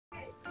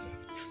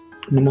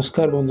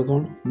नमस्कार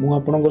बंधुगण मु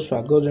आपनको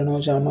स्वागत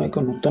जनाऊँ आम एक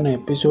नूतन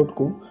एपिसोड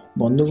को।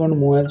 बंधुगण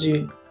मु आज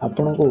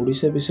आपण को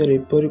ओडिशा विषय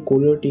एपरी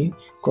 20टी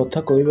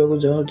कथा कहवाक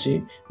जाऊँगी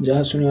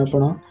जहाँ शुणी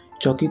आपण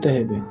चकित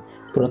हेबे।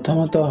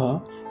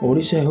 प्रथमतः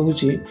ओडिशा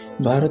होउची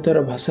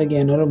भारतर भाषा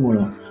ज्ञानर मूल।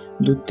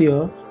 द्वितीय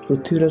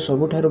पृथ्वीर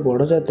सबुठार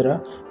बड़ यात्रा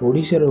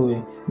ओडिशा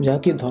हुए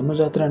जहाँकि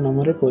धनुଯାत्रा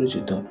नाम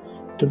परिचित।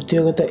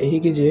 तृतीय कथा यही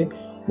कि जे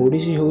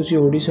ओडिसी होउची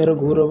ओडिशार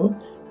गौरव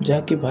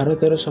जहाँकि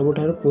भारतर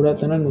सबुठार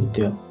पुरातन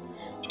नृत्य।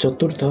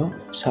 चतुर्थ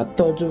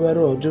सात अजुबार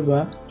अजुबा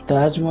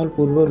ताजमहल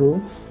पूर्वर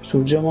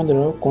सूर्य मंदिर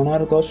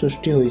कोणार्क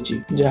सृष्टि होईची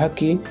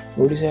जहाँकि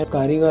ओडिशा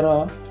कारीगर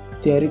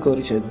तैयारी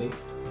करिसेंती।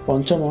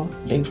 पंचम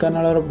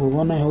ढेंकानालर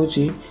भुवन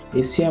होउची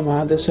एशिया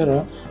महादेशर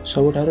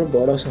सबुठार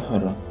बड़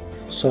सहर।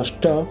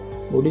 षष्ठ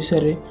ओडिशा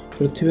रे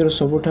पृथ्वीर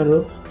सबुठार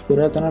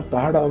पुरातन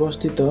पहाड़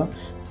अवस्थित।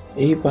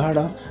 यही पहाड़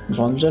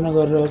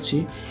भंजनगर अच्छी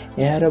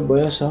यार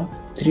बयस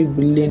 3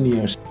 बिलियन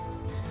इयर्स।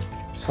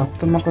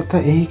 सप्तम कथा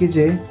यही कि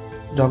जे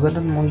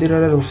जगन्नाथ मंदिर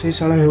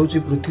रोषेशाला होउची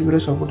पृथ्वीर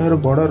सबुठार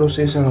बड़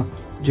रोषेशाला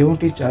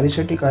जोटी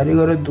 400टी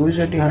कारीगर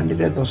 200टी हांडी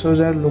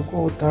 10,000 लोक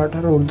और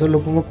ताठार ऊर्ध्व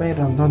लोकों पर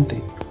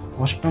रांधते।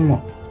 अष्टम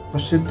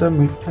प्रसिद्ध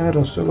मिठा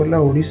रसगोल्ला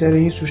ओडिशा रे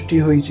ही सृष्टि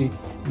होईची।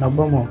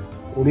 नवम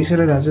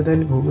ओडिशार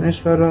राजधानी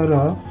भुवनेश्वर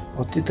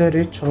अतीत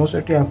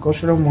 66टी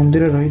आकर्षण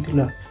मंदिर रही।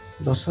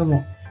 दशम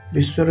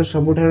विश्वर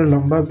सबुठार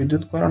लंबा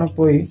विद्युतकरण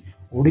पोई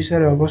ओडिशा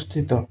रे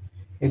अवस्थित।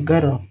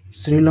 11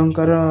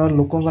 श्रीलंकार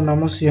लोकों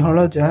नाम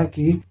सिंहल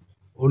जहाँकि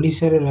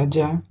ओडिशा रे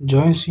राजा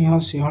जय सिंह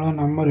सिंहल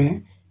नाम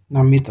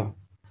नामित।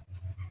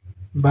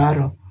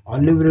 12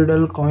 ऑलिव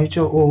रिडल कईच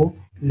और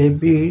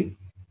लेबी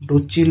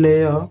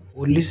डोचिलेय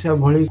ओलिसा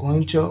भली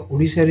कईच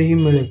ओडिशा रे ही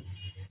मिले।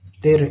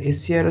 13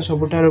 एशियार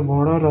सबुठार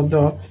बड़ हृद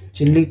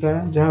चिलिका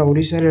जहाँ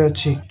ओडिशा रे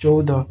अछि।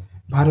 14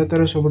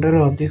 भारतर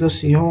सबुठार अधिक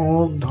सिंह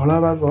और धला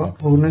बाघ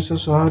भुवनेश्वर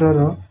सहर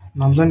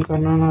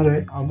नंदनकानन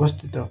रे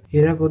अवस्थित।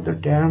 हीराकुद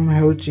डैम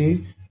हेउची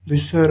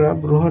विश्वर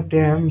बृहत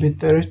डैम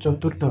भितर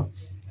चतुर्थ।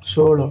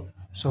 16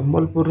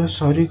 संबलपुर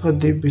सरी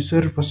खदी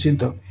विश्व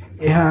प्रसिद्ध।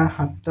 यह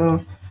हाथ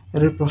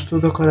रे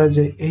प्रस्तुत करा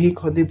जाए। यही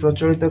खदी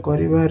प्रचलित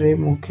करिबारे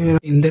मुख्य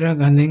इंदिरा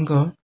गांधी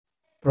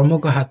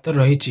प्रमुख हाथ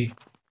रही।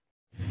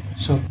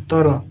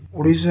 17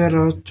 ओडिशार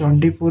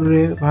चंडीपुर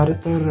रे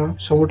भारतर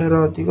सबुठार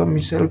अधिक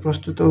मिसाइल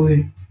प्रस्तुत हुए।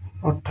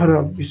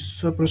 18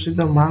 विश्व प्रसिद्ध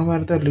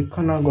महाभारत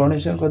लिखन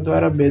गणेश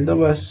द्वारा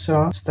वेदव्यास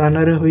स्थान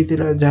रे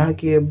होइतिला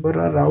जहाँकि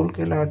एबर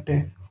राउरकेला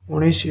अटे।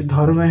 19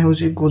 धर्म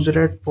हेउची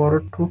गुजरात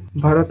पोर्ट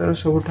भारतर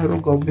सबुठार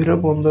गभीर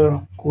बंदर।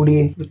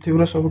 20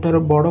 पृथ्वीर सबुठार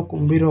बड़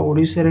कुंभीर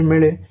ओडिशा रे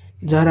मिले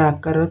जार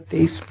आकार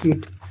 23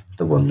 फीट।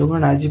 तो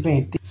बंधुगण आज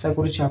आशा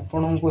करुँच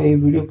आपन को यह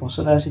वीडियो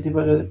पसंद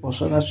आसीथिबा। जदि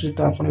पसंद आसुछि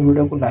तो आपण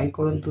वीडियो को लाइक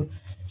करंतु,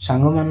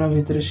 सांग मान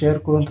भितर शेयर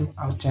करंतु,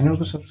 आ चैनल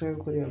को सब्सक्राइब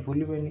करिया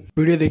भूलिबेनी।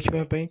 वीडियो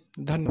देखिबा पई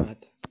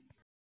धन्यवाद।